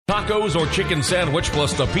tacos or chicken sandwich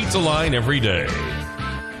plus the pizza line every day.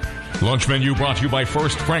 Lunch menu brought to you by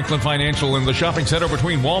First Franklin Financial in the shopping center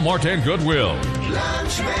between Walmart and Goodwill.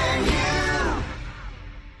 Lunch menu.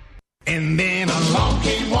 And then along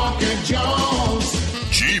came Walker Jones.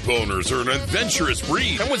 Jeep owners are an adventurous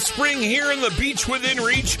breed, and with spring here and the beach within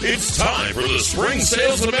reach, it's time for the spring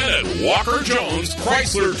sales event at Walker Jones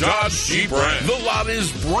Chrysler Dodge Jeep Ram. The lot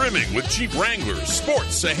is brimming with Jeep Wranglers,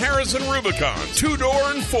 Sports, Saharas, and Rubicons,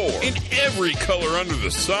 2-door and 4, in every color under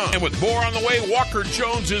the sun. And with more on the way, Walker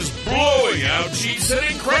Jones is blowing out Jeeps at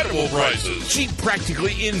incredible prices. Jeep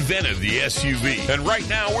practically invented the SUV, and right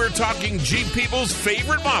now we're talking Jeep people's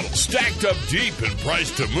favorite model, stacked up deep and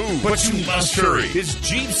priced to move. But you must hurry. It's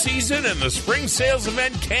Jeep season, and the spring sales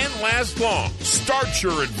event can't last long. Start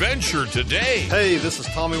your adventure today. Hey, this is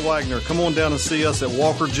Tommy Wagner. Come on down and see us at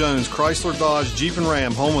Walker Jones Chrysler Dodge Jeep and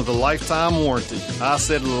Ram, home of the lifetime warranty. I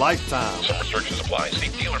said lifetime. Some restrictions apply. See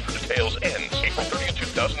dealer for details. Ends April 30th,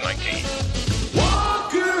 2019.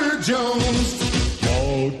 Walker Jones.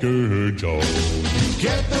 Walker Jones.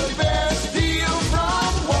 Get the best deal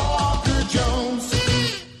from Walker Jones.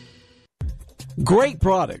 Great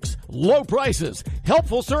products, low prices,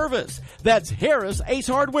 helpful service. That's Harris Ace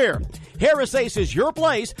Hardware. Harris Ace is your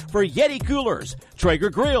place for Yeti coolers, Traeger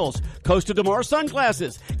grills, Costa de Mar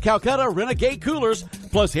sunglasses, Calcutta Renegade coolers,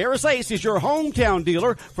 plus Harris Ace is your hometown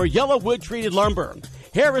dealer for yellow wood treated lumber.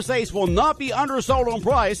 Harris Ace will not be undersold on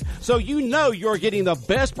price, so you know you're getting the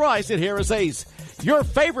best price at Harris Ace. Your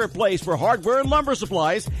favorite place for hardware and lumber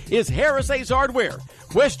supplies is Harris Ace Hardware,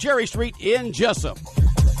 West Cherry Street in Jesup.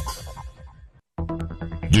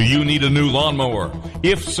 Do you need a new lawnmower?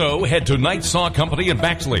 If so, head to Knight Saw Company in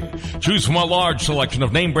Baxley. Choose from a large selection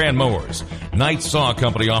of name brand mowers. Knight Saw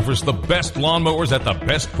Company offers the best lawnmowers at the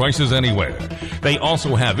best prices anywhere. They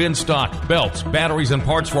also have in stock belts, batteries, and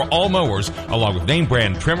parts for all mowers, along with name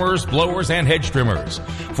brand trimmers, blowers, and hedge trimmers.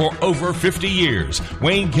 For over 50 years,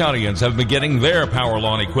 Wayne Countyans have been getting their power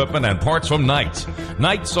lawn equipment and parts from Knight.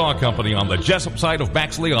 Knight Saw Company on the Jesup side of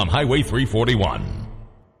Baxley on Highway 341.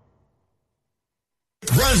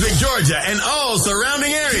 Brunswick, Georgia, and all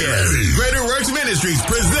surrounding areas. Greater Works Ministries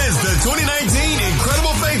presents the 2019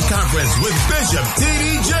 Incredible Faith Conference with Bishop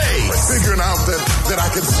T.D. Jakes. Figuring out that I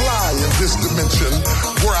could fly in this dimension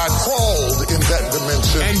where I crawled in that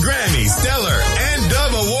dimension. And Grammy, Stellar, and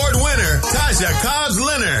Dove Award winner, Tasha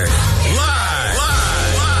Cobbs-Leonard. Live.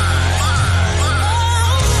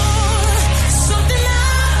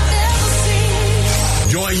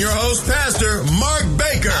 Join your host, Pastor Mark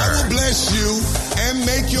Baker. I will bless you and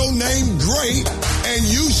make your name great, and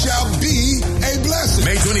you shall be a blessing.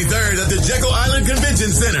 May 23rd at the Jekyll Island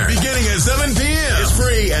Convention Center, beginning at 7 p.m. It's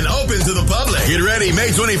free and open to the public. Get ready,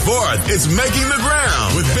 May 24th. It's Making the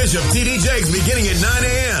Ground with Bishop T.D. Jakes beginning at 9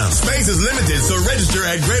 a.m. Space is limited, so register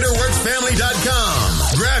at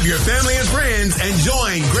GreaterWorksFamily.com. Grab your family and friends and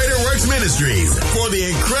join Greater Works Ministries for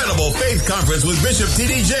the Incredible Faith Conference with Bishop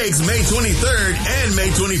T.D. Jakes May 23rd and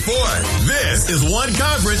May 24th. This is one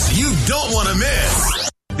conference you don't want to miss.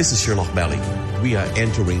 This is Sherlock Bally. We are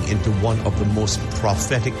entering into one of the most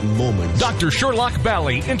prophetic moments. Dr. Sherlock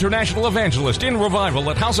Bally, International Evangelist in Revival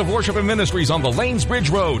at House of Worship and Ministries on the Lanes Bridge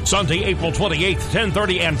Road. Sunday, April 28th,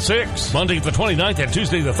 10:30 and 6. Monday the 29th and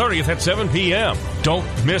Tuesday the 30th at 7 p.m. Don't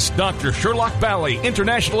miss Dr. Sherlock Bally,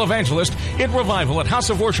 International Evangelist in Revival at House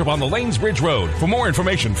of Worship on the Lanes Bridge Road. For more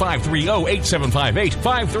information, 530-8758,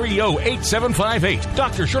 530-8758.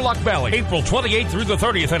 Dr. Sherlock Bally, April 28th through the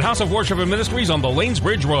 30th at House of Worship and Ministries on the Lanes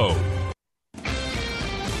Bridge Road.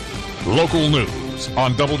 Local news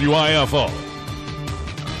on WIFO.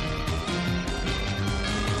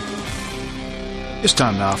 It's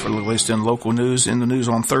time now for the latest in local news. In the news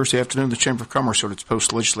on Thursday afternoon, the Chamber of Commerce held its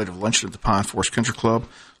post-legislative luncheon at the Pine Forest Country Club.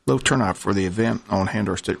 Low turnout for the event. On hand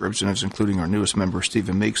are state representatives, including our newest member,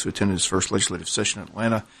 Stephen Meeks, who attended his first legislative session in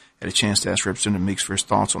Atlanta. Had a chance to ask Representative Meeks for his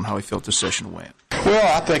thoughts on how he felt the session went.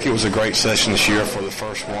 Well, I think it was a great session this year for the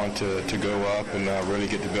first one to go up and really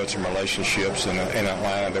get to build some relationships in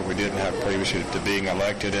Atlanta that we didn't have previously to being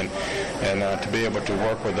elected, and to be able to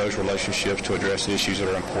work with those relationships to address issues that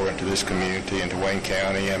are important to this community and to Wayne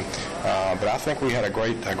County. But I think we had a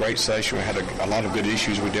great session. We had a lot of good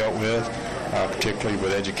issues we dealt with. Particularly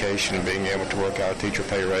with education and being able to work out a teacher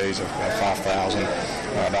pay raise of $5,000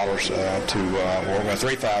 to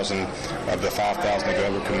 $3,000 of the $5,000 the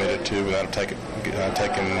governor committed to, and that'll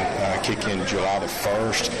kick in July the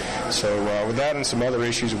 1st. So with that and some other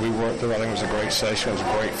issues that we worked through, I think it was a great session. It was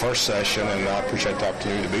a great first session, and I appreciate the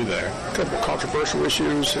opportunity to be there. A couple of controversial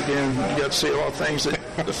issues. Again, you got to see a lot of things that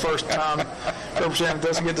the first time representative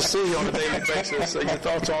doesn't get to see on a daily basis. So your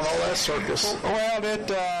thoughts on all that circus? Well,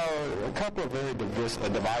 a couple of very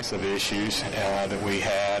divisive issues that we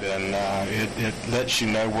had, and it lets you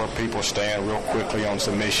know where people stand real quickly on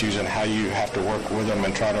some issues and how you have to work with them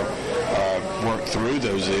and try to work through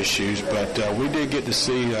those issues. But we did get to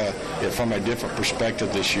see it from a different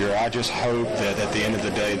perspective this year. I just hope that at the end of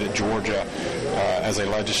the day that Georgia, as a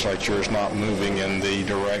legislature, is not moving in the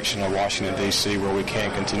direction of Washington, D.C., where we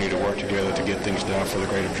can continue to work together to get things done for the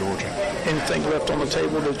greater Georgia. Anything left on the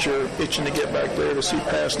table that you're itching to get back there to see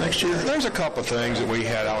passed next year? There's a couple of things that we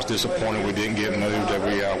had. I was disappointed we didn't get moved.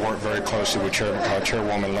 We worked very closely with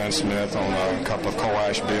Chairwoman Lynn Smith on a couple of coal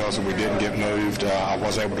ash bills that we didn't get moved. I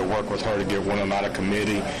was able to work with her to get one of them out of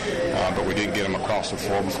committee, but we didn't get them across the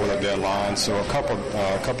floor before the deadline. So a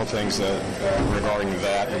couple things regarding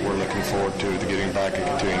that we're looking forward to getting back and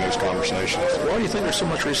continuing those conversations. Why do you think there's so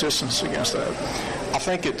much resistance against that? I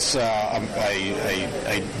think it's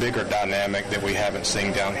a bigger dynamic that we haven't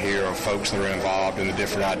seen down here of folks that are involved in the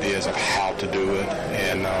different ideas of how to do it,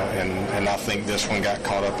 and I think this one got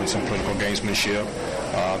caught up in some political gamesmanship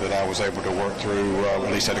that I was able to work through,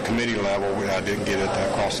 at least at a committee level. I didn't get it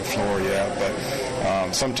across the floor yet,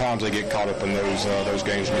 but sometimes they get caught up in those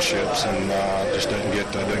gamesmanships and just doesn't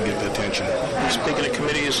get the attention. Speaking of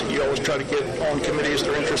committees, you always try to get on committees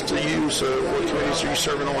that are interested to you. So what committees are you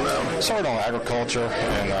serving on now? Started on agriculture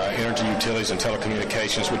and energy, utilities, and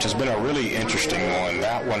telecommunications, which has been a really interesting one.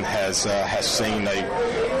 That one has seen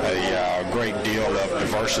a great deal of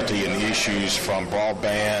diversity in issues, from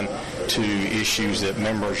broadband to issues that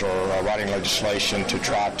members are writing legislation to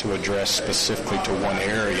try to address specifically to one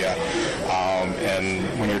area. And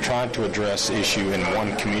when you're trying to address issue in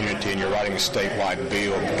one community and you're writing a statewide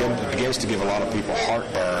bill, it begins to give a lot of people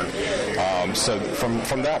heartburn. So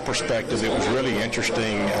from that perspective, it was really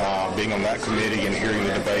interesting being on that committee and hearing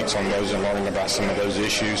the debates on those and learning about some of those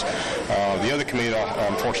issues. The other committee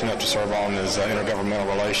I'm fortunate enough to serve on is intergovernmental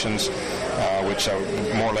relations, which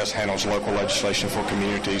more or less handles local legislation for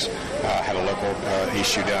communities. Had a local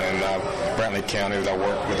issue down in Brantley County that I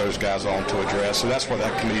worked with those guys on to address. So that's what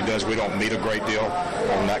that committee does. We don't meet a great deal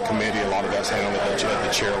on that committee. A lot of that's handled at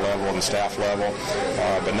the chair level and the staff level,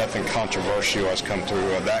 but nothing controversial has come through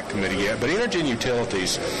that committee yet. But energy and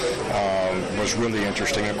utilities was really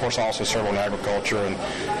interesting. Of course, I also served on agriculture,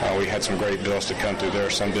 and we had some great bills to come through there.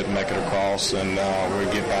 Some didn't make it across, and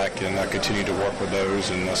we'll get back and continue to work with those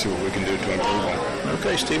and see what we can do to improve them.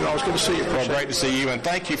 Okay, Stephen, always good to see you. Well, great to see you, and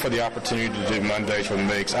thank you for the opportunity to do Mondays with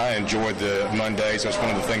Meeks. I enjoyed the Mondays. That's one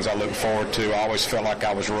of the things I look forward to. I always felt like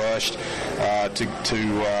I was rushed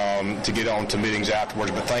to get on to meetings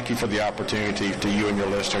afterwards, but thank you for the opportunity to you and your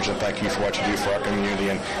listeners, and thank you for what you do for our community,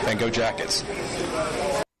 and go Jackets.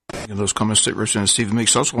 In those comments, State Representative Stephen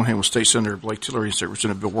Meeks. Also on hand with State Senator Blake Tillery and State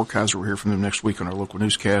Representative Bill Werkheiser. We'll hear from them next week on our local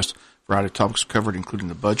newscast. Variety of topics covered, including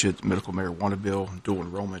the budget, the medical marijuana bill, dual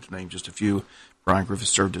enrollment, to name just a few. Brian Griffith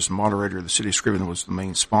served as moderator. The City of Scrivener was the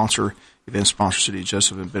main sponsor. Event sponsor, City of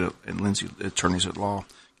Jesup and Bennett and Lindsay, attorneys at law.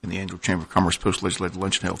 In the annual Chamber of Commerce post-legislative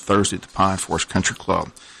luncheon held Thursday at the Pine Forest Country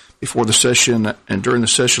Club. Before the session and during the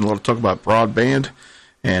session, a lot of talk about broadband.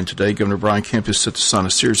 And today, Governor Brian Kemp is set to sign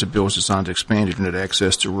a series of bills designed to expand Internet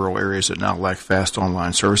access to rural areas that now lack fast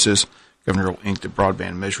online services. Governor will ink the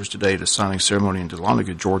broadband measures today at a signing ceremony in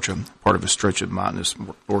Dahlonega, Georgia, part of a stretch of mountainous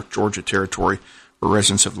North Georgia territory where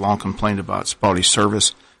residents have long complained about spotty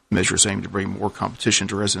service. Measures aim to bring more competition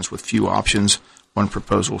to residents with few options. One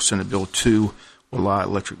proposal, Senate Bill 2, will allow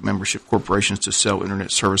electric membership corporations to sell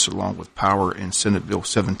Internet service along with power, and Senate Bill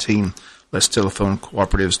 17 lets telephone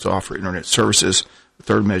cooperatives to offer Internet services. The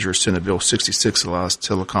third measure, Senate Bill 66, allows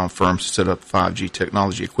telecom firms to set up 5G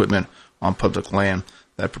technology equipment on public land.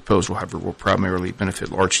 That proposal, however, will primarily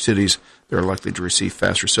benefit large cities that are likely to receive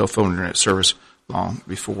faster cell phone Internet service long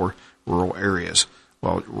before rural areas.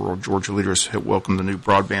 While rural Georgia leaders have welcomed the new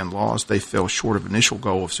broadband laws, they fell short of initial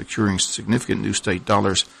goal of securing significant new state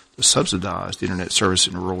dollars to subsidize the Internet service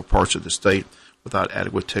in rural parts of the state without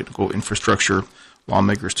adequate technical infrastructure.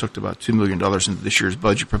 Lawmakers took about $2 million into this year's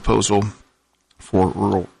budget proposal for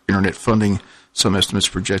rural Internet funding. Some estimates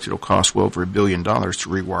project it will cost well over $1 billion to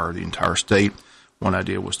rewire the entire state. One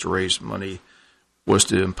idea was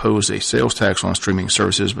to impose a sales tax on streaming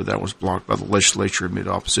services, but that was blocked by the legislature amid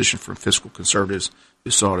opposition from fiscal conservatives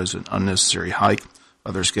who saw it as an unnecessary hike.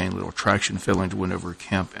 Others gained little traction, failing to win over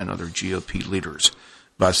Kemp and other GOP leaders.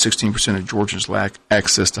 About 16% of Georgians lack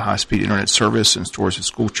access to high-speed Internet service, and stories of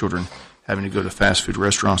school children having to go to fast food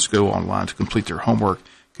restaurants to go online to complete their homework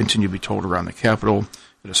continue to be told around the Capitol.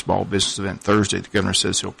 At a small business event Thursday, the governor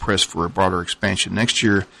says he'll press for a broader expansion next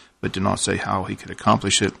year, but did not say how he could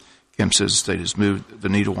accomplish it. Kemp says the state has moved the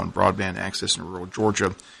needle on broadband access in rural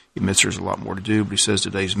Georgia. He admits there's a lot more to do, but he says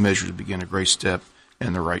today's measures begin a great step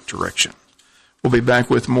in the right direction. We'll be back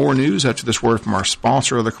with more news after this word from our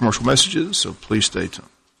sponsor, other commercial messages, so please stay tuned.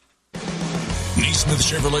 Neesmith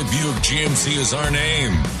Chevrolet Buick GMC is our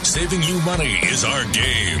name. Saving you money is our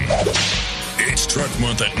game. It's Truck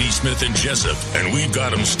Month at Neesmith and Jesup, and we've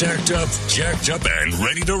got them stacked up, jacked up, and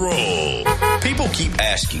ready to roll. People keep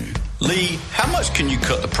asking, Lee, how much can you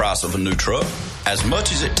cut the price of a new truck? As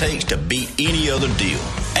much as it takes to beat any other deal.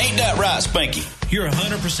 Ain't that right, Spanky? You're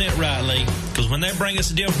 100% right, Lee, because when they bring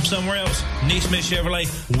us a deal from somewhere else, Neesmith Chevrolet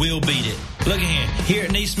will beat it. Look ahead, here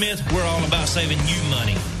at Neesmith, we're all about saving you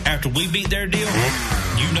money. After we beat their deal,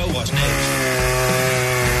 you know what's next.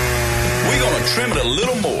 We're going to trim it a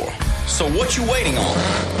little more. So what you waiting on?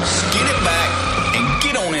 Skin it back and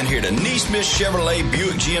get on in here to Neesmith Chevrolet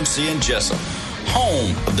Buick GMC in Jesup,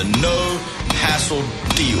 home of the no-hassle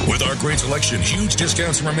deal. With our great selection, huge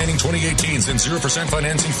discounts on remaining 2018s and 0%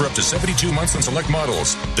 financing for up to 72 months on select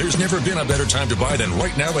models. There's never been a better time to buy than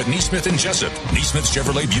right now at Neesmith and Jesup. Neesmith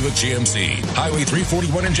Chevrolet Buick GMC, Highway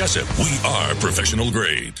 341 in Jesup. We are professional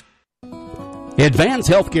grade. Advance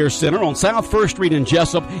Healthcare Center on South 1st Street in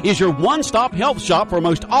Jesup is your one-stop health shop for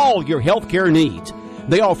most all your healthcare needs.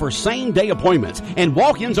 They offer same-day appointments, and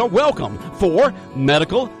walk-ins are welcome for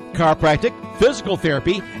medical, chiropractic, physical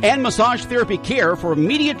therapy, and massage therapy care for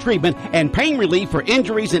immediate treatment and pain relief for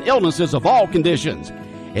injuries and illnesses of all conditions.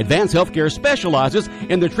 Advance Healthcare specializes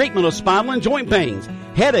in the treatment of spinal and joint pains,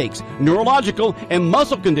 headaches, neurological and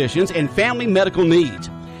muscle conditions, and family medical needs.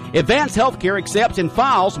 Advance Healthcare accepts and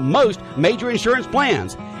files most major insurance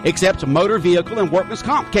plans, accepts motor vehicle and workman's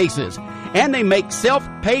comp cases, and they make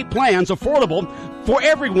self-pay plans affordable for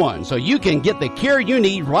everyone so you can get the care you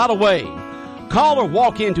need right away. Call or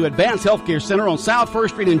walk into Advance Healthcare Center on South 1st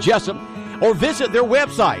Street in Jesup or visit their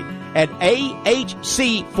website at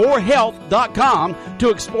ahc4health.com to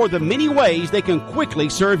explore the many ways they can quickly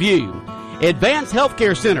serve you. Advance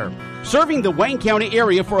Healthcare Center, serving the Wayne County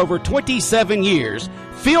area for over 27 years.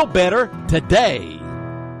 Feel better today.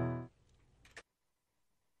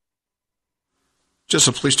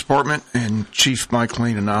 Jesup Police Department and Chief Mike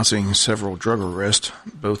Lane announcing several drug arrests.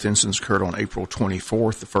 Both incidents occurred on April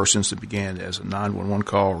 24th. The first incident began as a 911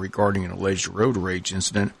 call regarding an alleged road rage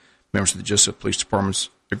incident. Members of the Jesup Police Department's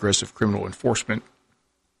Aggressive Criminal Enforcement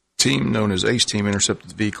Team, known as ACE Team,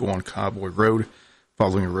 intercepted the vehicle on Cowboy Road.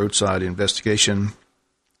 Following a roadside investigation,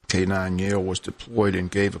 K9 Yale was deployed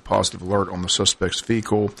and gave a positive alert on the suspect's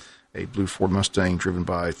vehicle, a blue Ford Mustang driven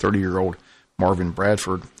by 30-year-old Marvin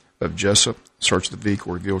Bradford of Jesup. Search of the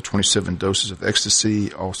vehicle revealed 27 doses of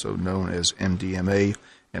ecstasy, also known as MDMA,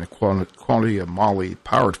 and a quantity of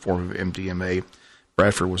Molly-powered form of MDMA.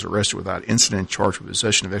 Bradford was arrested without incident, charged with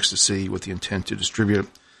possession of ecstasy with the intent to distribute.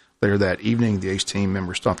 Later that evening, the ACE Team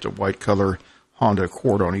member stopped a white-color Honda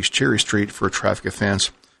Accord on East Cherry Street for a traffic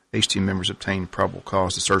offense. ACE Team members obtained probable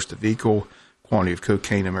cause to search the vehicle. Quantity of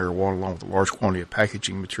cocaine and marijuana, along with a large quantity of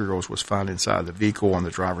packaging materials, was found inside the vehicle on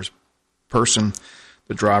the driver's person.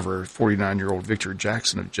 The driver, 49-year-old Victor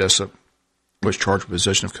Jackson of Jesup, was charged with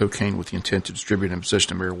possession of cocaine with the intent to distribute and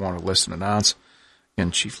possession of marijuana less than an ounce.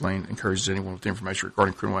 And Chief Lane encourages anyone with information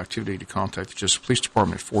regarding criminal activity to contact the Jesup Police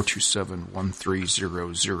Department at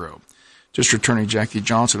 427-1300. District Attorney Jackie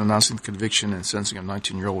Johnson announcing the conviction and sentencing of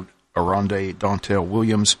 19-year-old Aronde Dontel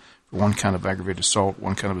Williams for one count of aggravated assault,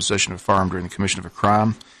 one count of possession of a firearm during the commission of a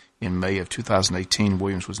crime. In May of 2018,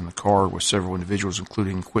 Williams was in the car with several individuals,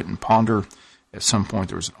 including Quentin Ponder. At some point,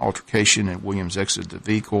 there was an altercation, and Williams exited the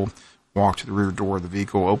vehicle, walked to the rear door of the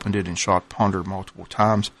vehicle, opened it, and shot Ponder multiple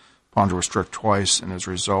times. Ponder was struck twice, and as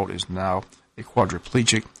a result is now a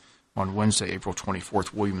quadriplegic. On Wednesday, April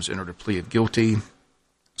 24th, Williams entered a plea of guilty.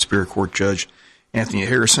 Superior Court Judge Anthony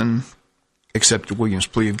Harrison accepted Williams'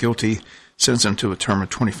 plea of guilty, sentenced him to a term of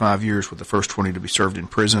 25 years, with the first 20 to be served in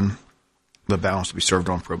prison, the balance to be served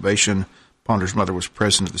on probation. Ponder's mother was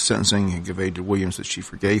present at the sentencing and conveyed to Williams that she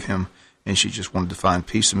forgave him, and she just wanted to find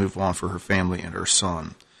peace and move on for her family and her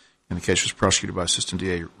son. And the case was prosecuted by Assistant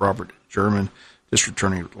DA Robert German. District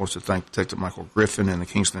Attorney wants to thank Detective Michael Griffin and the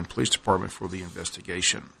Kingsland Police Department for the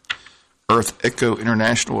investigation. Earth Echo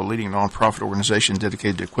International, a leading nonprofit organization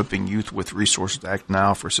dedicated to equipping youth with resources to act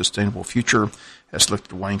now for a sustainable future, has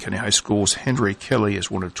selected Wayne County High School's Henry Kelly as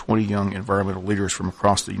one of 20 young environmental leaders from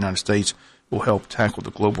across the United States who will help tackle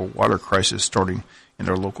the global water crisis starting in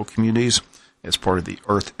their local communities. As part of the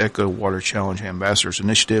Earth Echo Water Challenge Ambassadors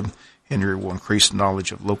Initiative, Henry will increase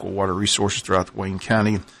knowledge of local water resources throughout Wayne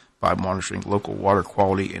County by monitoring local water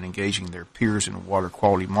quality and engaging their peers in water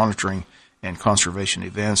quality monitoring and conservation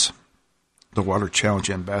events. The Water Challenge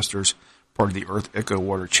Ambassadors, part of the Earth Echo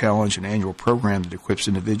Water Challenge, an annual program that equips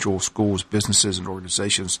individuals, schools, businesses, and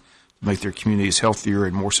organizations to make their communities healthier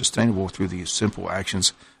and more sustainable through the simple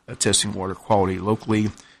actions of testing water quality locally,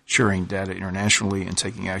 sharing data internationally, and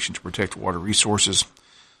taking action to protect water resources.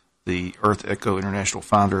 The Earth Echo International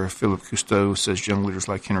founder, Philip Cousteau, says young leaders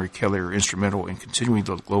like Henry Kelly are instrumental in continuing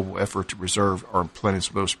the global effort to preserve our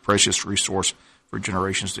planet's most precious resource for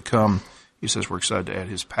generations to come. He says we're excited to add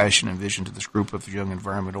his passion and vision to this group of young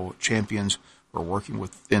environmental champions who are working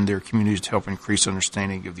within their communities to help increase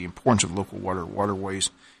understanding of the importance of local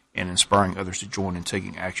waterways and inspiring others to join in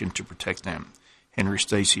taking action to protect them. Henry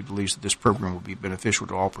states he believes that this program will be beneficial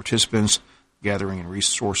to all participants. Gathering and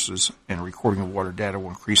resources and recording of water data will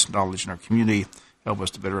increase knowledge in our community, help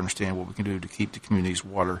us to better understand what we can do to keep the community's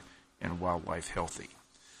water and wildlife healthy.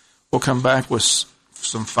 We'll come back with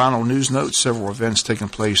some final news notes, several events taking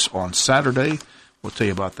place on Saturday. We'll tell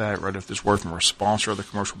you about that right after this word from our sponsor, other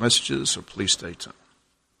commercial messages, so please stay tuned.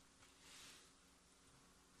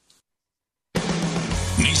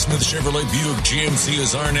 Neesmith Chevrolet Buick GMC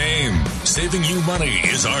is our name. Saving you money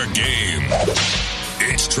is our game.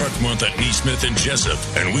 It's Truck Month at Neesmith and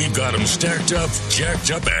Jesup, and we've got them stacked up, jacked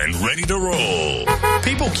up, and ready to roll.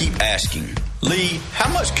 People keep asking, Lee,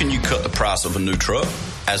 how much can you cut the price of a new truck?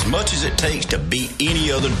 As much as it takes to beat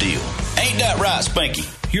any other deal. Ain't that right, Spanky?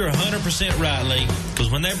 You're 100% right, Lee, because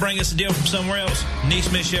when they bring us a deal from somewhere else,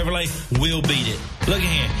 Neesmith Chevrolet will beat it. Look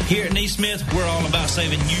at here at Neesmith, we're all about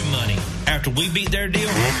saving you money. After we beat their deal,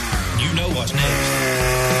 you know what's next.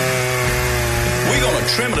 We're going to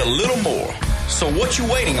trim it a little more. So what you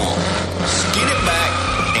waiting on? Skid it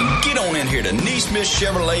back and get on in here to Neesmith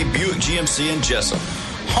Chevrolet Buick GMC in Jesup,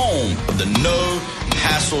 home of the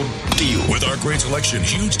no-hassle deal. With our great selection,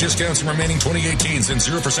 huge discounts in remaining 2018s and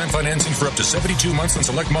 0% financing for up to 72 months on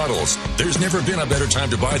select models. There's never been a better time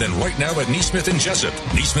to buy than right now at Neesmith and Jesup.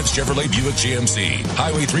 Neesmith Chevrolet Buick GMC,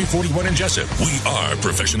 Highway 341 in Jesup. We are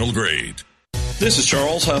professional grade. This is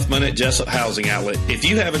Charles Huffman at Jesup Housing Outlet. If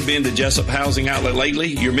you haven't been to Jesup Housing Outlet lately,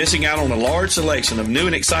 you're missing out on a large selection of new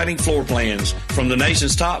and exciting floor plans from the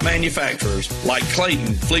nation's top manufacturers like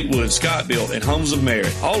Clayton, Fleetwood, Scott Built, and Homes of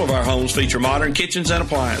Merit. All of our homes feature modern kitchens and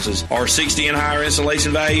appliances, R60 and higher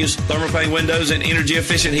insulation values, thermopane windows, and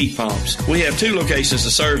energy-efficient heat pumps. We have two locations to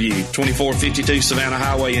serve you, 2452 Savannah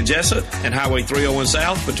Highway in Jesup and Highway 301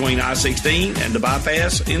 South between I-16 and the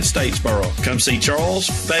bypass in Statesboro. Come see Charles,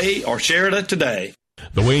 Faye, or Sheridan today.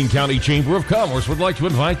 The Wayne County Chamber of Commerce would like to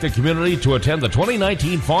invite the community to attend the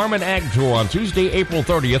 2019 Farm and Ag Tour on Tuesday, April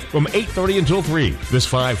 30th from 8:30 until 3. This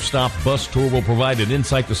 5-stop bus tour will provide an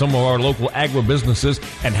insight to some of our local agribusinesses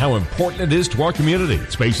and how important it is to our community.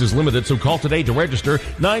 Space is limited, so call today to register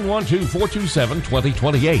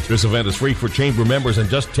 912-427-2028. This event is free for Chamber members and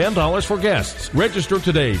just $10 for guests. Register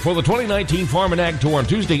today for the 2019 Farm and Ag Tour on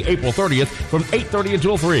Tuesday, April 30th from 8:30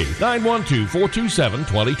 until 3.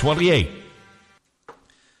 912-427-2028.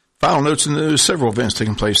 Final notes in the news, several events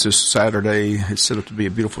taking place this Saturday. It's set up to be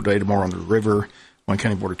a beautiful day tomorrow on the river. Wayne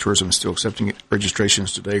County Board of Tourism is still accepting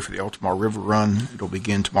registrations today for the Altamar River Run. It'll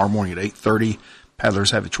begin tomorrow morning at 8:30.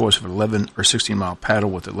 Paddlers have a choice of an 11 or 16-mile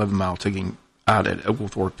paddle, with the 11-mile taking out at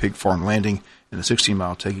Oglethorpe Pig Farm Landing and the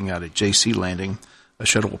 16-mile taking out at JC Landing. A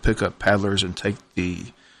shuttle will pick up paddlers at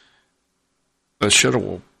the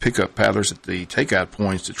takeout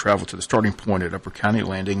points to travel to the starting point at Upper County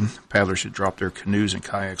Landing. Paddlers should drop their canoes and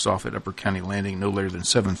kayaks off at Upper County Landing no later than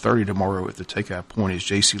 7:30 tomorrow if the takeout point is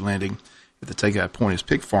JC Landing. If the takeout point is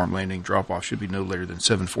Pig Farm Landing, drop-off should be no later than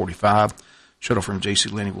 7:45. Shuttle from JC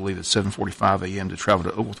Landing will leave at 7:45 a.m. to travel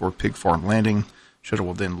to Oglethorpe Pig Farm Landing. Shuttle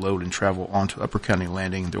will then load and travel onto Upper County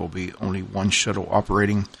Landing. There will be only one shuttle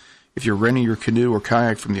operating. If you're renting your canoe or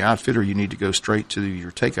kayak from the outfitter, you need to go straight to your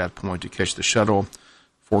takeout point to catch the shuttle.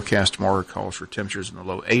 Forecast tomorrow calls for temperatures in the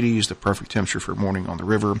low 80s, the perfect temperature for morning on the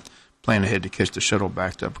river. Plan ahead to catch the shuttle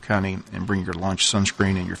back to Upper County and bring your lunch,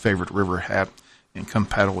 sunscreen, and your favorite river hat, and come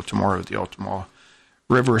paddle tomorrow at the Altamar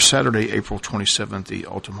River. Saturday, April 27th, the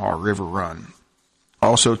Altamar River Run.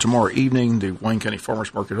 Also, tomorrow evening, the Wayne County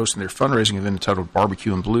Farmers Market hosting their fundraising event entitled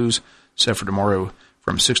Barbecue and Blues, set for tomorrow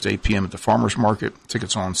from 6 to 8 p.m. at the Farmers Market.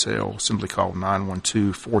 Tickets on sale. Simply call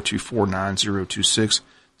 912-424-9026.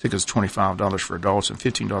 Tickets $25 for adults and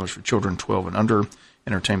 $15 for children 12 and under.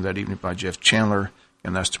 Entertainment that evening by Jeff Chandler,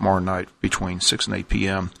 and that's tomorrow night between 6 and 8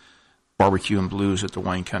 p.m. Barbecue and Blues at the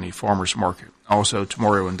Wayne County Farmers Market. Also,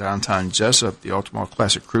 tomorrow in downtown Jesup, the Altamar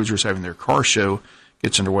Classic Cruisers having their car show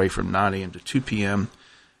gets underway from 9 a.m. to 2 p.m.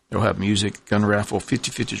 They'll have music, gun raffle,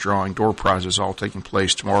 50-50 drawing, door prizes all taking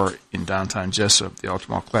place tomorrow in downtown Jesup, the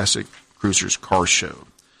Altamar Classic Cruisers car show.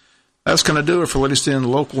 That's going to do it for latest in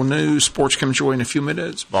local news. Sports coming your way in a few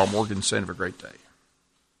minutes. Bob Morgan saying have a great day.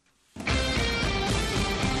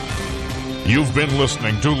 You've been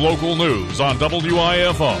listening to local news on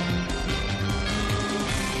WIFO.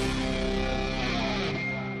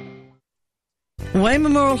 Wayne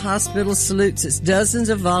Memorial Hospital salutes its dozens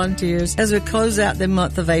of volunteers as we close out the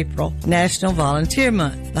month of April, National Volunteer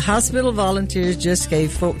Month. The hospital volunteers just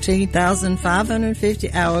gave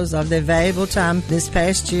 14,550 hours of their valuable time this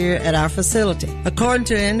past year at our facility. According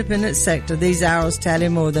to an independent sector, these hours tally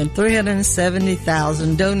more than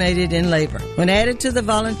 370,000 donated in labor. When added to the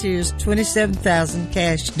volunteers' 27,000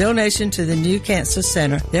 cash donation to the new cancer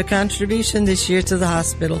center, their contribution this year to the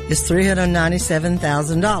hospital is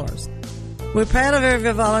 $397,000. We're proud of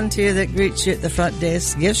every volunteer that greets you at the front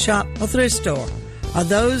desk, gift shop, or thrift store, or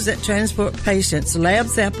those that transport patients' lab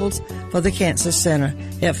samples for the cancer center,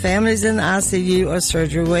 help families in the ICU or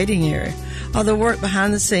surgery waiting area, or the work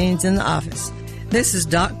behind the scenes in the office. This is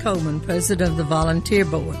Doc Coleman, President of the Volunteer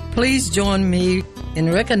Board. Please join me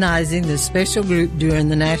in recognizing this special group during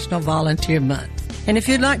the National Volunteer Month. And if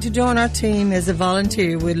you'd like to join our team as a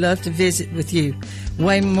volunteer, we'd love to visit with you.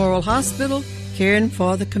 Wayne Memorial Hospital, caring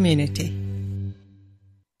for the community.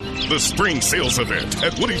 The spring sales event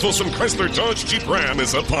at Woody Folsom Chrysler Dodge Jeep Ram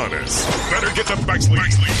is upon us. Better get to Baxley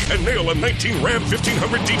and nail a 19 Ram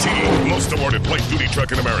 1500 DT, most awarded light duty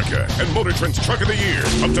truck in America, and Motor Trend's Truck of the Year,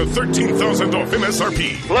 up to $13,000 off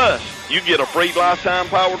MSRP. Plus, you get a free lifetime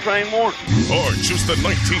powertrain warranty. Or choose the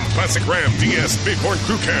 19 Classic Ram DS Bighorn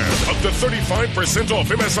Crew Cab, up to 35% off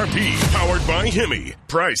MSRP, powered by Hemi,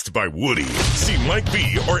 priced by Woody. See Mike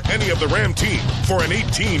B or any of the Ram team for an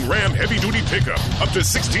 18 Ram heavy duty pickup, up to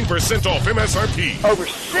 16% off MSRP. Over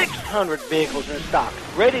 600 vehicles in stock,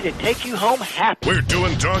 ready to take you home happy. We're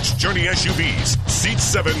doing Dodge Journey SUVs, seat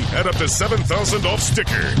 7 at up to $7,000 off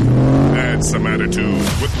sticker. Add some attitude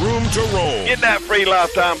with room to roll. Get that free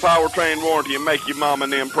lifetime powertrain warranty and make your mom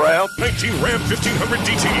and them proud. 19 Ram 1500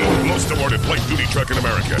 DT, most awarded light duty truck in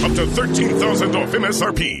America, up to $13,000 off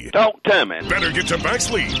MSRP. Talk to me. Better get to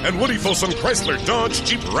Baxley and Woody Folsom Chrysler Dodge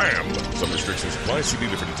Jeep Ram. Some restrictions apply. See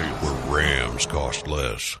dealer for details. Where Rams cost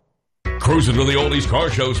less. Cruising to the Oldies Car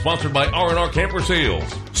Show, sponsored by R&R Camper Sales.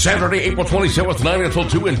 Saturday, April 27th, 9 until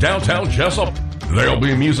 2 in downtown Jesup. There'll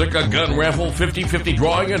be music, a gun raffle, 50-50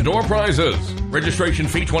 drawing, and door prizes. Registration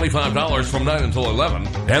fee $25 from 9 until 11.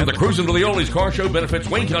 And the Cruising to the Oldies Car Show benefits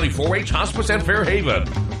Wayne County 4-H, Hospice, and Fairhaven.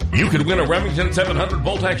 You could win a Remington 700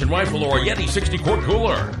 bolt-action rifle or a Yeti 60-quart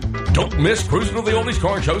cooler. Don't miss Cruising to the Oldies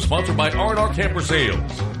Car Show, sponsored by R&R Camper Sales.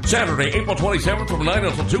 Saturday, April 27th from 9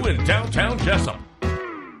 until 2 in downtown Jesup.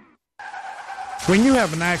 When you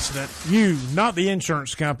have an accident, you, not the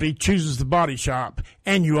insurance company, chooses the body shop,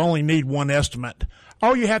 and you only need one estimate.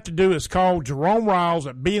 All you have to do is call Jerome Riles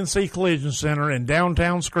at B&C Collision Center in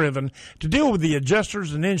downtown Scriven to deal with the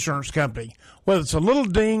adjusters and insurance company. Whether it's a little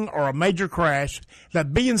ding or a major crash,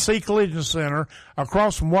 that B&C Collision Center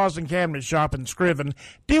across from Wasden Cabinet Shop in Scriven,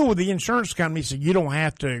 deal with the insurance company so you don't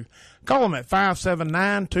have to. Call them at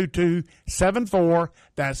 579-2274.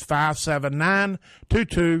 That's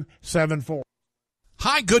 579-2274.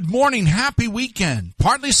 Hi, good morning. Happy weekend.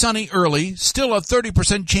 Partly sunny early, still a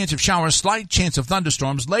 30% chance of showers, slight chance of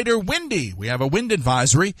thunderstorms. Later, windy. We have a wind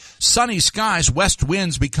advisory. Sunny skies, west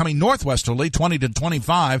winds becoming northwesterly, 20 to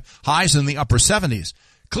 25, highs in the upper 70s.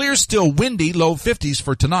 Clear, still windy, low 50s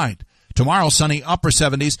for tonight. Tomorrow, sunny, upper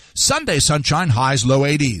 70s. Sunday, sunshine, highs, low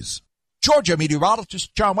 80s. Georgia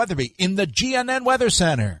meteorologist John Weatherby in the GNN Weather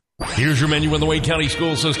Center. Here's your menu in the Wayne County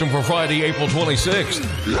School System for Friday, April 26th.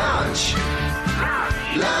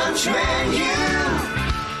 Lunch menu.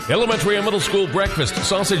 Elementary and middle school breakfast,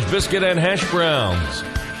 sausage, biscuit, and hash browns.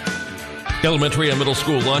 Elementary and middle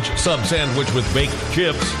school lunch, sub sandwich with baked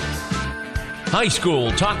chips. High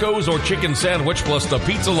school, tacos or chicken sandwich plus the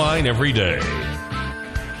pizza line every day.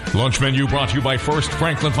 Lunch menu brought to you by First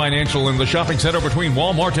Franklin Financial in the shopping center between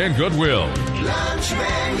Walmart and Goodwill. Lunch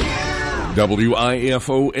menu.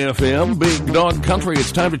 WIFO-FM, Big Dog Country.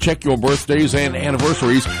 It's time to check your birthdays and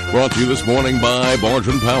anniversaries. Brought to you this morning by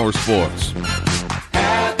Bargain Power Sports.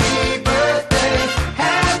 Happy birthday,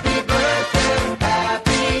 happy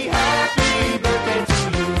birthday, happy birthday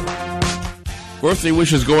to you. Birthday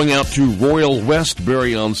wishes going out to Royal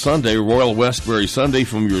Westbury on Sunday. Royal Westbury Sunday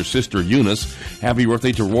from your sister Eunice. Happy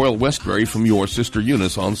birthday to Royal Westbury from your sister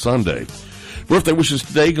Eunice on Sunday. Birthday wishes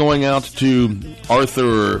today going out to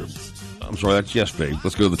Arthur... I'm sorry, that's yesterday.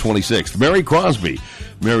 Let's go to the 26th. Mary Crosby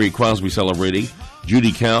celebrating.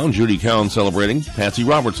 Judy Cowan celebrating. Patsy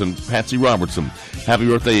Robertson. Happy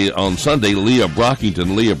birthday on Sunday, Leah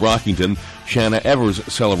Brockington. Shanna Evers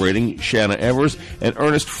celebrating. Shanna Evers. And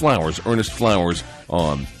Ernest Flowers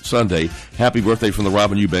on Sunday. Happy birthday from the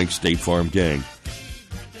Robin Eubanks State Farm Gang.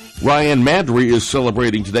 Ryan Madry is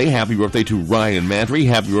celebrating today. Happy birthday to Ryan Madry.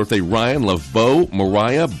 Happy birthday, Ryan. Love Bo,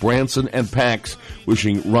 Mariah, Branson, and Pax.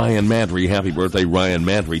 Wishing Ryan Madry happy birthday, Ryan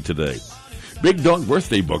Madry, today. Big Dog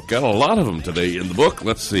birthday book. Got a lot of them today in the book.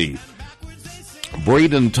 Let's see.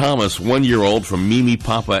 Braden Thomas, 1-year-old from Mimi,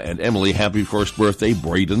 Papa, and Emily. Happy first birthday,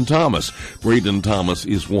 Braden Thomas. Braden Thomas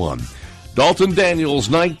is 1. Dalton Daniels,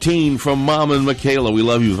 19, from Mom and Michaela. We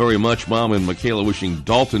love you very much, Mom and Michaela. Wishing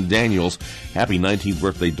Dalton Daniels happy 19th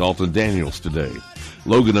birthday, Dalton Daniels, today.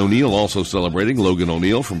 Logan O'Neill also celebrating. Logan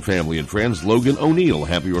O'Neill from Family and Friends. Logan O'Neill.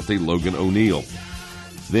 Happy birthday, Logan O'Neill.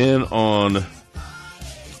 Then on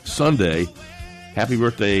Sunday, happy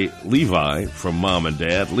birthday, Levi, from Mom and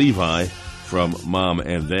Dad. Levi from Mom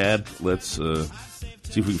and Dad. Let's see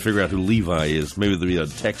if we can figure out who Levi is. Maybe there'll be a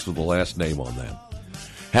text with the last name on that.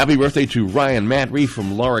 Happy birthday to Ryan Madry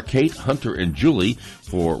from Laura Kate, Hunter, and Julie.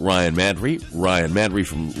 For Ryan Madry. Ryan Madry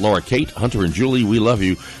from Laura Kate, Hunter, and Julie. We love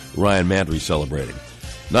you. Ryan Madry celebrating.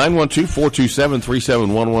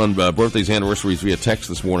 912-427-3711. Birthdays, anniversaries via text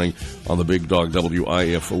this morning on the Big Dog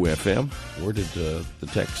WIFO FM. Where did the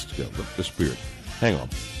text go? Disappeared. Hang on.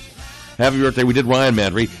 Happy birthday. We did Ryan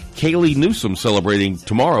Madry. Kaylee Newsom celebrating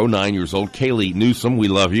tomorrow, 9 years old. Kaylee Newsom, we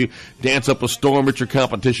love you. Dance up a storm at your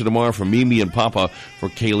competition tomorrow from Mimi and Papa for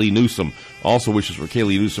Kaylee Newsom. Also wishes for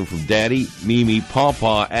Kaylee Newsom from Daddy, Mimi,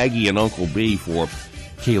 Papa, Aggie, and Uncle B for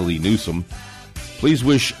Kaylee Newsom. Please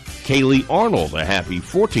wish Kaylee Arnold a happy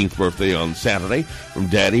 14th birthday on Saturday from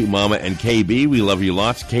Daddy, Mama, and KB. We love you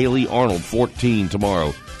lots. Kaylee Arnold, 14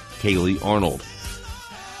 tomorrow. Kaylee Arnold.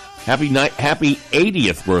 Happy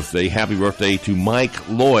 80th birthday. Happy birthday to Mike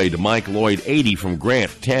Lloyd. Mike Lloyd, 80, from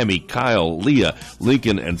Grant, Tammy, Kyle, Leah,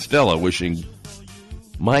 Lincoln, and Stella. Wishing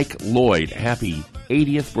Mike Lloyd happy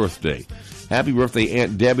 80th birthday. Happy birthday,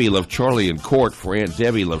 Aunt Debbie, love Charlie and Court. For Aunt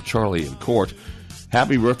Debbie, love Charlie and Court.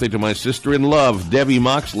 Happy birthday to my sister-in-love, Debbie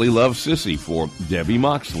Moxley, love Sissy. For Debbie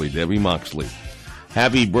Moxley. Debbie Moxley.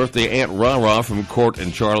 Happy birthday, Aunt Rara from Court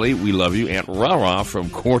and Charlie. We love you, Aunt Rara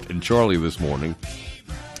from Court and Charlie this morning.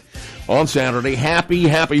 On Saturday, happy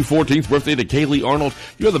 14th birthday to Kaylee Arnold.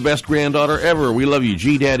 You're the best granddaughter ever. We love you,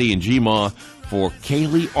 G-Daddy and G-Ma, for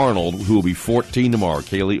Kaylee Arnold, who will be 14 tomorrow.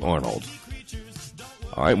 Kaylee Arnold.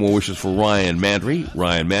 All right, more wishes for Ryan Madry.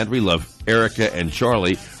 Ryan Madry, love Erica and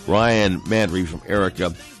Charlie. Ryan Madry from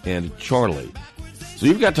Erica and Charlie. So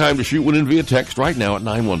you've got time to shoot one in via text right now at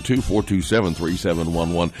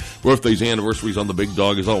 912-427-3711. Birthdays, anniversaries on the Big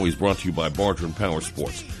Dog is always brought to you by Barger & Power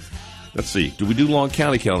Sports. Let's see. Do we do Long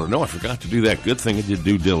County calendar? No, I forgot to do that. Good thing I did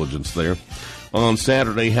due diligence there. On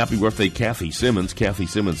Saturday, happy birthday, Kathy Simmons. Kathy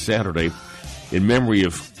Simmons, Saturday, in memory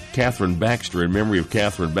of Catherine Baxter. In memory of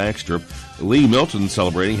Catherine Baxter. Lee Milton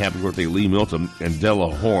celebrating. Happy birthday, Lee Milton. And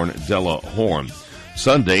Della Horn. Della Horn.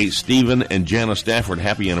 Sunday, Stephen and Jana Stafford.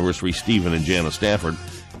 Happy anniversary, Stephen and Jana Stafford.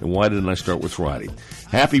 And why didn't I start with Friday?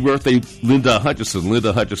 Happy birthday, Linda Hutchison.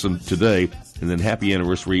 Linda Hutchison today. And then happy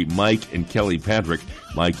anniversary, Mike and Kelly Patrick.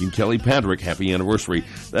 Mike and Kelly Patrick, happy anniversary.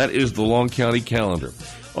 That is the Long County calendar.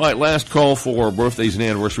 All right, last call for birthdays and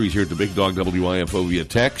anniversaries here at the Big Dog WIFO via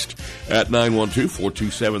text at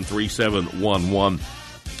 912-427-3711.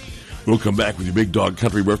 We'll come back with your Big Dog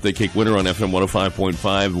Country Birthday Cake winner on FM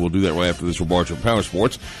 105.5. We'll do that right after this for Barger Power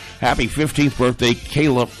Sports. Happy 15th birthday,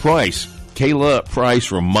 Kayla Price. Kayla Price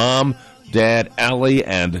from Mom, Dad, Allie,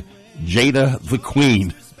 and Jada the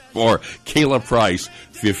Queen. For Kayla Price,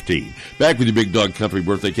 15. Back with your Big Dog Country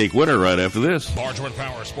Birthday Cake winner right after this. Barger &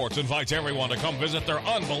 Power Sports invites everyone to come visit their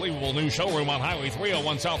unbelievable new showroom on Highway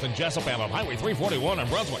 301 South in Jesup and on Highway 341 in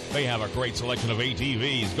Brunswick. They have a great selection of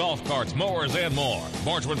ATVs, golf carts, mowers, and more.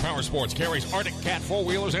 Barger & Power Sports carries Arctic Cat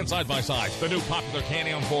 4-wheelers and side-by-sides, the new popular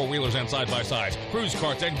Canyon 4-wheelers and side-by-sides, cruise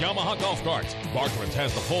carts, and Yamaha golf carts. Bargerman's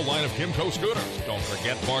has the full line of Kimco scooters. Don't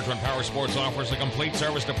forget, Barger & Power Sports offers a complete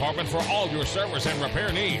service department for all your service and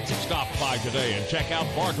repair needs. Stop by today and check out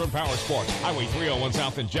Barger & Power Sports, Highway 301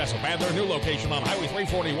 South in Jesup, and their new location on Highway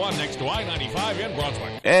 341 next to I-95 in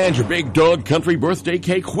Brunswick. And your Big Dog Country Birthday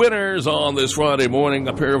Cake winners on this Friday morning,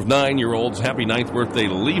 a pair of 9-year-olds. Happy 9th birthday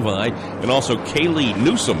to Levi, and also Kaylee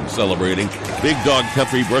Newsom celebrating. Big Dog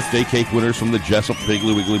Country Birthday Cake winners from the Jesup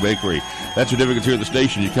Piggly Wiggly Bakery. That certificate's here at the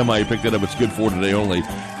station. You come by, you pick that up. It's good for today only.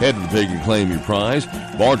 Head to the pig and claim your prize.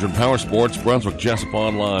 Barger & Power Sports, Brunswick, Jesup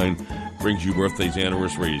Online brings you birthdays,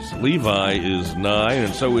 anniversaries. Levi is 9,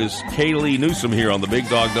 and so is Kaylee Newsom here on the Big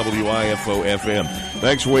Dog WIFO FM.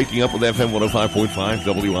 Thanks for waking up with FM 105.5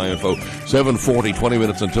 WIFO. 7:40, 20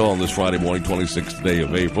 minutes until on this Friday morning, 26th day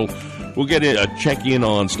of April. We'll get a check-in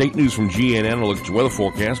on state news from GNN, a look at your weather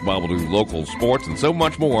forecast, Bob will do local sports, and so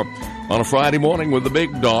much more on a Friday morning with the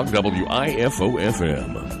Big Dog WIFO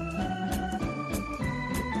FM.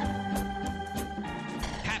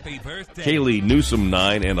 Kaylee Newsom,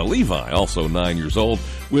 9, and a Levi, also 9 years old.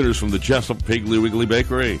 Winners from the Jesup Piggly Wiggly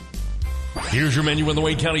Bakery. Here's your menu in the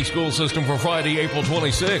Wayne County School System for Friday, April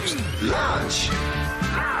 26th.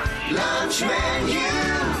 Lunch menu.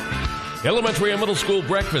 Elementary and middle school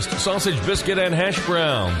breakfast, sausage, biscuit, and hash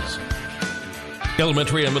browns.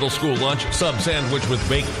 Elementary and middle school lunch, sub sandwich with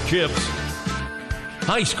baked chips.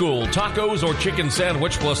 High school, tacos or chicken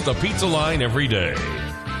sandwich plus the pizza line every day.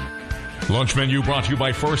 Lunch menu brought to you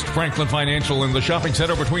by First Franklin Financial in the shopping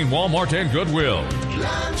center between Walmart and Goodwill.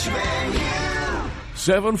 Lunch menu.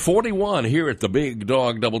 741 here at the Big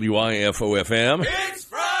Dog WIFO-FM. It's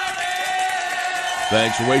Friday!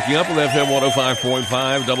 Thanks for waking up with FM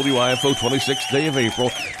 105.5 WIFO, 26th day of April.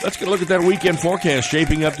 Let's get a look at that weekend forecast,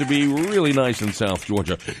 shaping up to be really nice in South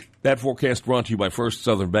Georgia. That forecast brought to you by First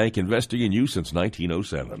Southern Bank, investing in you since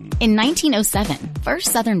 1907. In 1907,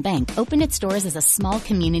 First Southern Bank opened its doors as a small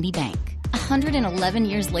community bank. 111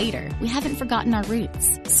 years later, we haven't forgotten our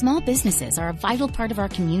roots. Small businesses are a vital part of our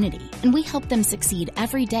community, and we help them succeed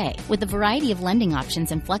every day with a variety of lending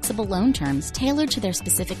options and flexible loan terms tailored to their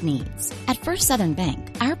specific needs. At First Southern Bank,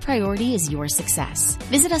 our priority is your success.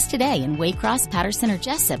 Visit us today in Waycross, Patterson, or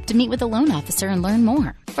Jesup to meet with a loan officer and learn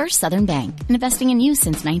more. First Southern Bank, investing in you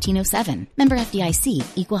since 1907. Member FDIC,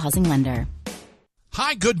 Equal Housing Lender.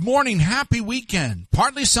 Hi, good morning. Happy weekend.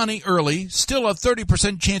 Partly sunny early, still a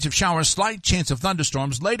 30% chance of showers, slight chance of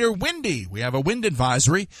thunderstorms. Later, windy. We have a wind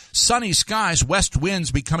advisory. Sunny skies, west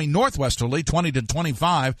winds becoming northwesterly, 20 to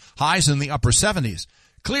 25, highs in the upper 70s.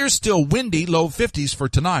 Clear, still windy, low 50s for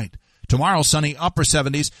tonight. Tomorrow, sunny, upper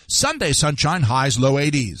 70s. Sunday, sunshine, highs, low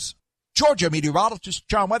 80s. Georgia meteorologist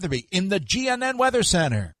John Weatherby in the GNN Weather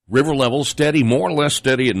Center. River level steady, more or less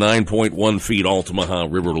steady at 9.1 feet Altamaha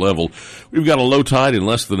River level. We've got a low tide in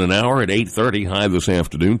less than an hour at 8:30. High this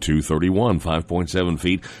afternoon, 2:31, 5.7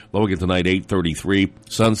 feet. Low again tonight, 8:33.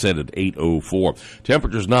 Sunset at 8:04.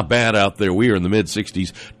 Temperature's not bad out there. We are in the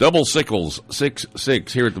mid-60s. Double Sickles,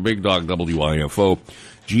 6.6 here at the Big Dog WIFO.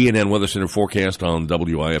 GNN Weather Center forecast on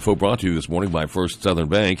WIFO brought to you this morning by First Southern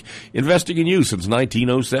Bank, investing in you since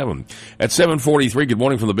 1907. At 7:43, good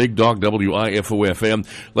morning from the Big Dog WIFO-FM.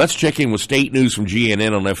 Let's check in with state news from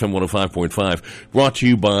GNN on FM 105.5, brought to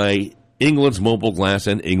you by England's Mobile Glass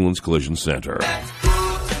and England's Collision Center.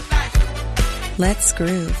 Let's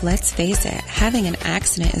groove. Let's face it, having an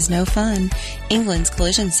accident is no fun. England's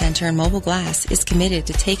Collision Center and Mobile Glass is committed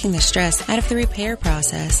to taking the stress out of the repair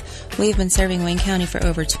process. We've been serving Wayne County for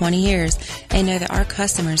over 20 years and know that our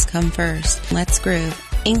customers come first. Let's groove.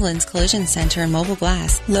 England's Collision Center and Mobile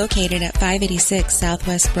Glass, located at 586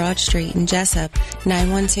 Southwest Broad Street in Jesup,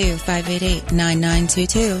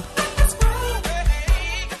 912-588-9922.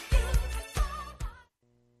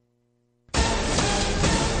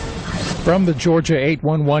 From the Georgia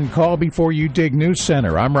 811 Call Before You Dig News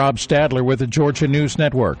Center, I'm Rob Stadler with the Georgia News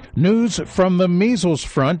Network. News from the measles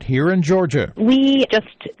front here in Georgia. We just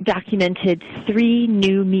documented 3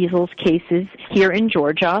 new measles cases here in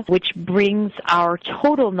Georgia, which brings our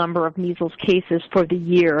total number of measles cases for the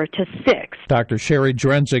year to 6. Dr. Sherry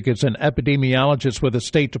Drenzik is an epidemiologist with the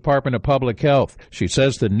State Department of Public Health. She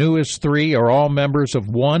says the newest 3 are all members of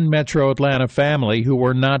one Metro Atlanta family who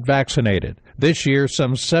were not vaccinated. This year,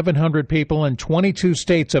 some 700 people in 22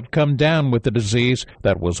 states have come down with the disease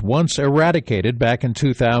that was once eradicated back in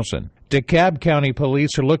 2000. DeKalb County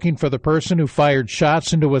police are looking for the person who fired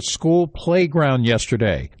shots into a school playground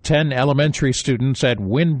yesterday. 10 elementary students at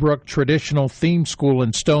Winbrook Traditional Theme School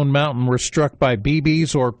in Stone Mountain were struck by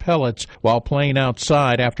BBs or pellets while playing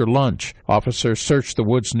outside after lunch. Officers searched the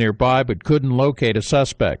woods nearby but couldn't locate a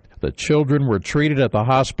suspect. The children were treated at the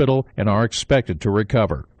hospital and are expected to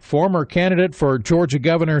recover. Former candidate for Georgia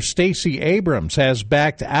Governor Stacey Abrams has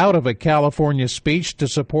backed out of a California speech to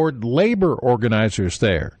support labor organizers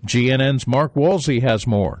there. GNN's Mark Woolsey has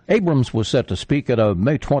more. Abrams was set to speak at a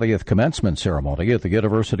May 20th commencement ceremony at the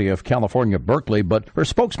University of California, Berkeley, but her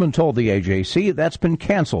spokesman told the AJC that's been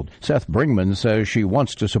canceled. Seth Bringman says she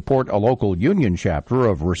wants to support a local union chapter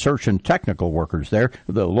of research and technical workers there.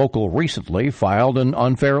 The local recently filed an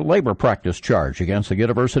unfair labor practice charge against the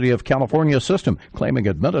University of California system, claiming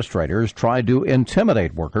administrators tried to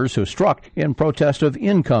intimidate workers who struck in protest of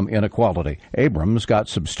income inequality. Abrams got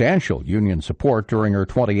substantial union support during her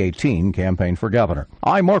 2018 campaign for governor.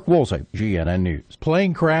 I'm Mark Woolsey, GNN News.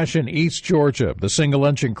 Plane crash in East Georgia. The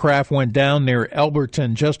single-engine craft went down near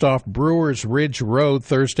Elberton, just off Brewers Ridge Road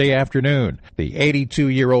Thursday afternoon. The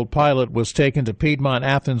 82-year-old pilot was taken to Piedmont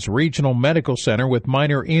Athens Regional Medical Center with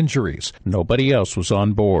minor injuries. Nobody else was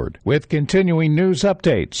on board. With continuing news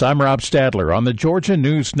updates, I'm Rob Stadler on the Georgia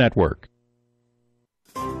News Network.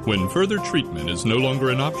 When further treatment is no longer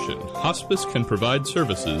an option, hospice can provide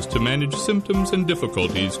services to manage symptoms and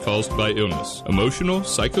difficulties caused by illness. Emotional,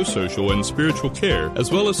 psychosocial, and spiritual care,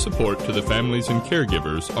 as well as support to the families and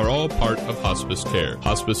caregivers, are all part of hospice care.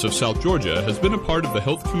 Hospice of South Georgia has been a part of the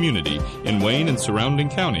health community in Wayne and surrounding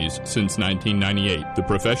counties since 1998. The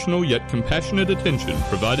professional yet compassionate attention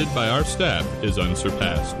provided by our staff is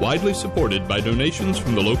unsurpassed. Widely supported by donations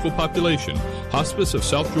from the local population, Hospice of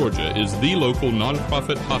South Georgia is the local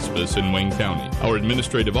nonprofit hospice in Wayne County. Our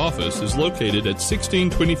administrative office is located at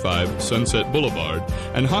 1625 Sunset Boulevard,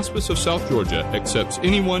 and Hospice of South Georgia accepts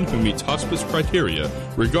anyone who meets hospice criteria,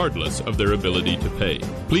 regardless of their ability to pay.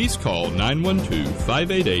 Please call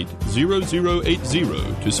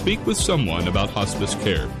 912-588-0080 to speak with someone about hospice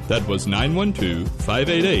care. That was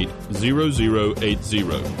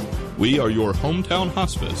 912-588-0080. We are your hometown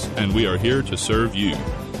hospice, and we are here to serve you.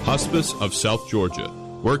 Hospice of South Georgia,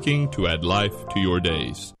 working to add life to your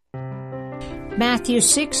days. Matthew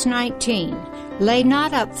 6:19. Lay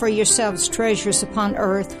not up for yourselves treasures upon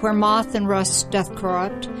earth, where moth and rust doth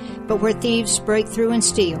corrupt, but where thieves break through and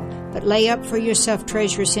steal. But lay up for yourself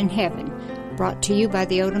treasures in heaven. Brought to you by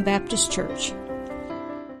the Odom Baptist Church.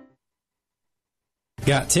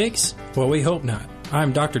 Got ticks? Well, we hope not.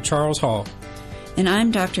 I'm Dr. Charles Hall. And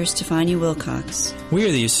I'm Dr. Stefania Wilcox. We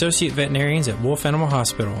are the Associate Veterinarians at Wolf Animal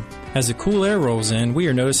Hospital. As the cool air rolls in, we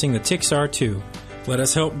are noticing the ticks are too. Let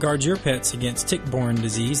us help guard your pets against tick-borne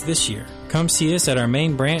disease this year. Come see us at our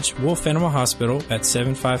main branch, Wolf Animal Hospital, at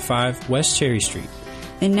 755 West Cherry Street.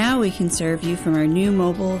 And now we can serve you from our new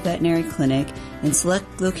mobile veterinary clinic in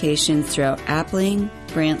select locations throughout Appling,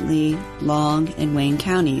 Brantley, Long, and Wayne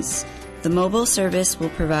counties. The mobile service will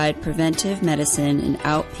provide preventive medicine and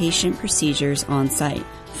outpatient procedures on site.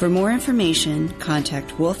 For more information,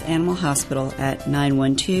 contact Wolf Animal Hospital at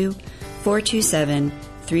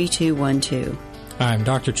 912-427-3212. I'm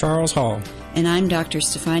Dr. Charles Hall. And I'm Dr.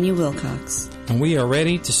 Stefania Wilcox. And we are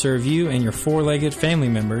ready to serve you and your four-legged family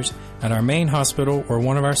members at our main hospital or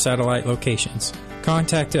one of our satellite locations.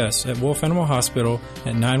 Contact us at Wolf Animal Hospital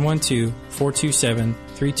at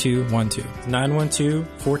 912-427-3212.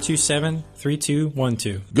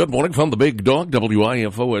 912-427-3212. Good morning from the Big Dog,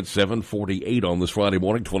 WIFO at 7:48 on this Friday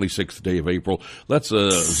morning, 26th day of April. Let's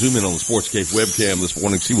zoom in on the Sportscape webcam this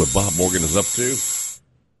morning, see what Bob Morgan is up to.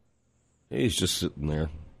 He's just sitting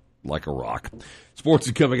there like a rock. Sports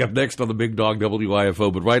is coming up next on the Big Dog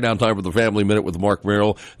WIFO, but right now time for the Family Minute with Mark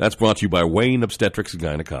Merrill. That's brought to you by Wayne Obstetrics and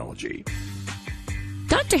Gynecology.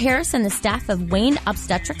 Dr. Harris and the staff of Wayne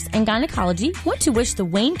Obstetrics and Gynecology want to wish the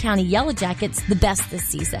Wayne County Yellow Jackets the best this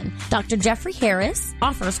season. Dr. Jeffrey Harris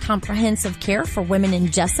offers comprehensive care for women in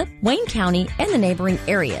Jesup, Wayne County, and the neighboring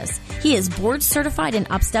areas. He is board certified in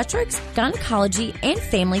obstetrics, gynecology, and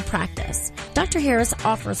family practice. Dr. Harris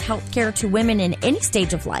offers health care to women in any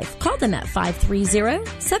stage of life. Call them at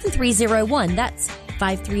 530-7301. That's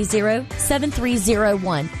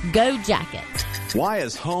 530-7301. Go Jackets! Why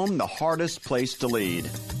is home the hardest place to lead?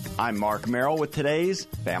 I'm Mark Merrill with today's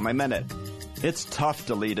Family Minute. It's tough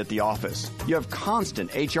to lead at the office. You have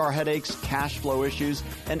constant HR headaches, cash flow issues,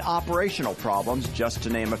 and operational problems, just to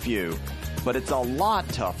name a few. But it's a lot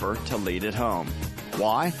tougher to lead at home.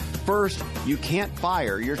 Why? First, you can't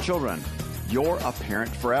fire your children. You're a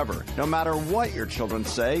parent forever, no matter what your children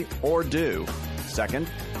say or do. Second,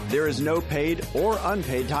 there is no paid or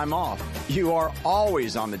unpaid time off. You are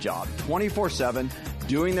always on the job, 24/7,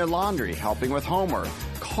 doing their laundry, helping with homework,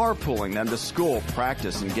 carpooling them to school,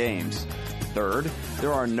 practice, and games. Third,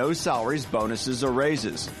 there are no salaries, bonuses, or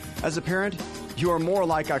raises. As a parent, you are more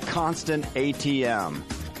like a constant ATM.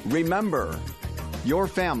 Remember, your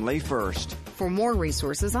family first. For more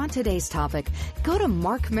resources on today's topic, go to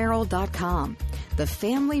markmerrill.com. The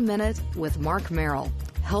Family Minute with Mark Merrill,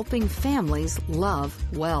 helping families love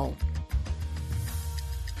well.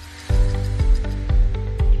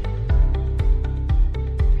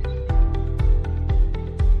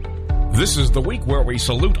 This is the week where we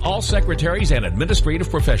salute all secretaries and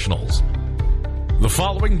administrative professionals. The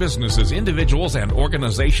following businesses, individuals, and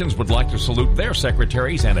organizations would like to salute their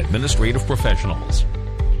secretaries and administrative professionals.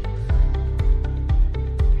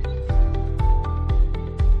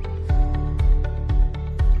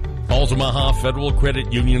 Altamaha Federal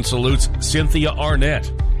Credit Union salutes Cynthia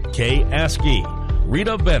Arnett, Kay Askey,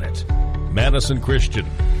 Rita Bennett, Madison Christian,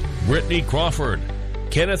 Brittany Crawford,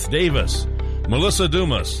 Kenneth Davis, Melissa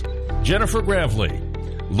Dumas, Jennifer Gravely,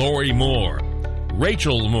 Lori Moore,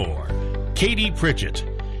 Rachel Moore, Katie Pritchett,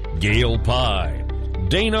 Gail Pye,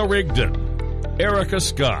 Dana Rigdon, Erica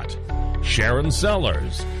Scott, Sharon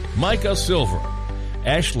Sellers, Micah Silver,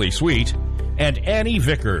 Ashley Sweet, and Annie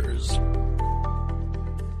Vickers.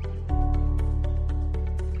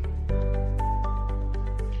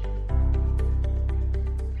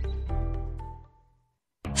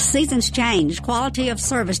 Seasons change. Quality of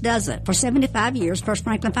service doesn't. For 75 years, First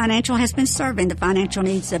Franklin Financial has been serving the financial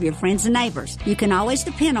needs of your friends and neighbors. You can always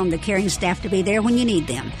depend on the caring staff to be there when you need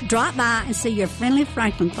them. Drop by and see your friendly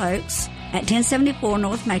Franklin folks at 1074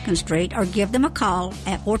 North Macon Street, or give them a call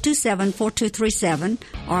at 427-4237,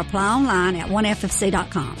 or apply online at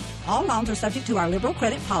 1ffc.com. All loans are subject to our liberal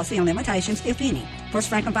credit policy and limitations, if any. First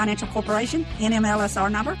Franklin Financial Corporation, NMLSR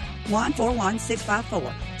number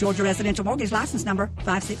 141654. Georgia Residential Mortgage License number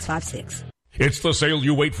 5656. It's the sale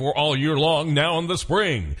you wait for all year long now in the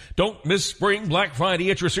spring. Don't miss Spring Black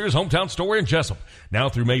Friday at your Sears hometown store in Jesup. Now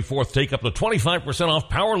through May 4th, take up to 25% off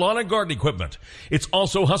power lawn and garden equipment. It's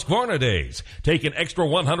also Husqvarna Days. Take an extra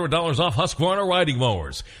 $100 off Husqvarna riding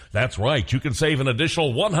mowers. That's right, you can save an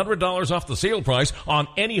additional $100 off the sale price on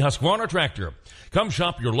any Husqvarna tractor. Come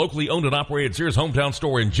shop your locally owned and operated Sears hometown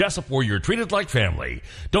store in Jesup, where you're treated like family.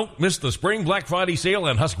 Don't miss the Spring Black Friday sale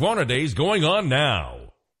and Husqvarna Days going on now.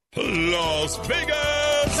 Las Vegas!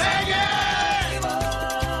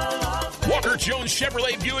 Walker Jones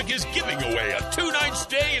Chevrolet Buick is giving away a 2-night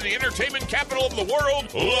stay in the entertainment capital of the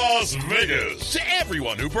world, Las Vegas, to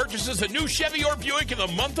everyone who purchases a new Chevy or Buick in the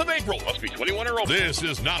month of April. Must be 21 or older. This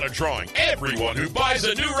is not a drawing. Everyone who buys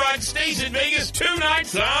a new ride stays in Vegas 2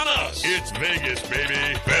 nights on us. It's Vegas, baby.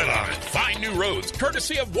 Bet on it. Find new roads,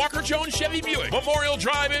 courtesy of Walker Jones Chevy Buick, Memorial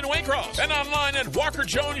Drive in Waycross, and online at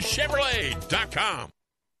WalkerJonesChevrolet.com.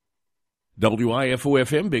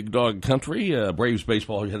 WIFO-FM, Big Dog Country. Braves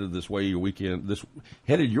baseball headed this way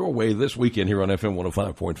headed your way this weekend here on FM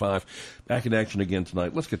 105.5. Back in action again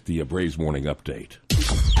tonight. Let's get the Braves morning update.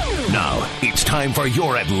 Now, it's time for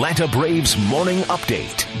your Atlanta Braves morning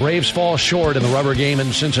update. Braves fall short in the rubber game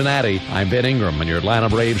in Cincinnati. I'm Ben Ingram, and your Atlanta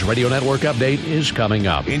Braves Radio Network update is coming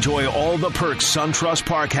up. Enjoy all the perks SunTrust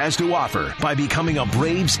Park has to offer by becoming a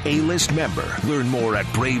Braves A-List member. Learn more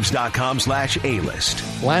at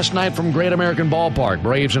Braves.com/A-List. Last night from Great American Ballpark,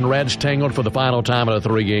 Braves and Reds tangled for the final time in a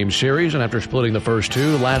 3-game series, and after splitting the first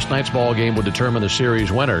two, last night's ball game would determine the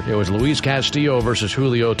series winner. It was Luis Castillo versus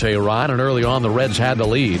Julio Teheran, and early on the Reds had the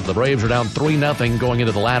lead. The Braves were down 3-0 going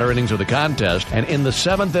into the latter innings of the contest, and in the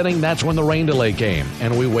 7th inning, that's when the rain delay came.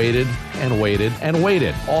 And we waited and waited and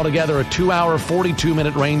waited. Altogether, a 2-hour,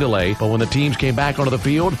 42-minute rain delay, but when the teams came back onto the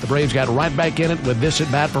field, the Braves got right back in it with this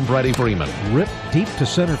at-bat from Freddie Freeman. Ripped deep to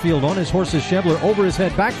center field on his horse's Schebler, over his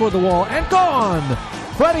head, back toward the wall, and gone!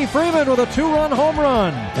 Freddie Freeman with a 2-run home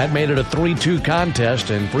run. That made it a 3-2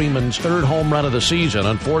 contest and Freeman's 3rd home run of the season.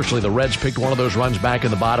 Unfortunately, the Reds picked one of those runs back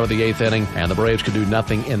in the bottom of the 8th inning, and the Braves could do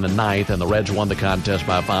nothing in the 9th, and the Reds won the contest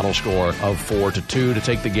by a final score of 4-2 to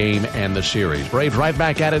take the game and the series. Braves right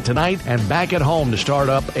back at it tonight and back at home to start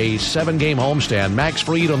up a 7-game homestand. Max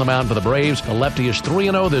Fried on the mound for the Braves. The lefty is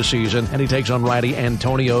 3-0 this season, and he takes on righty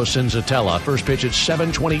Antonio Senzatella. First pitch at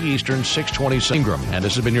 7:20 Eastern, 6:20 Ingram. And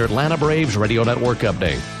this has been your Atlanta Braves Radio Network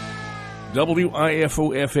update.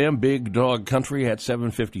 WIFO-FM, Big Dog Country at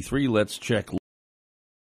 7:53. Let's check